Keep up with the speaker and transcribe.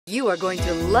You are going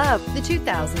to love the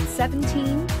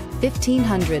 2017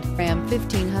 1500. Ram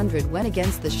 1500 went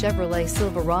against the Chevrolet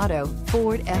Silverado,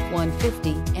 Ford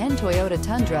F-150, and Toyota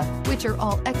Tundra, which are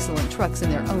all excellent trucks in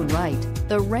their own right.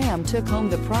 The Ram took home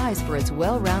the prize for its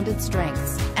well-rounded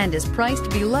strengths and is priced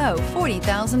below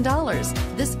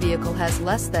 $40,000. This vehicle has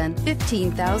less than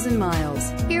 15,000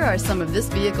 miles. Here are some of this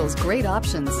vehicle's great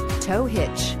options: tow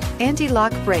hitch,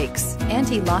 anti-lock brakes,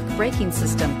 anti-lock braking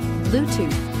system,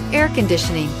 Bluetooth, air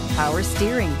conditioning, power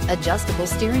steering, adjustable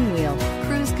steering wheel,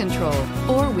 cruise control,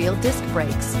 four-wheel disc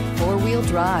brakes, four-wheel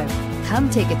drive. Come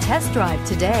take a test drive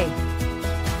today.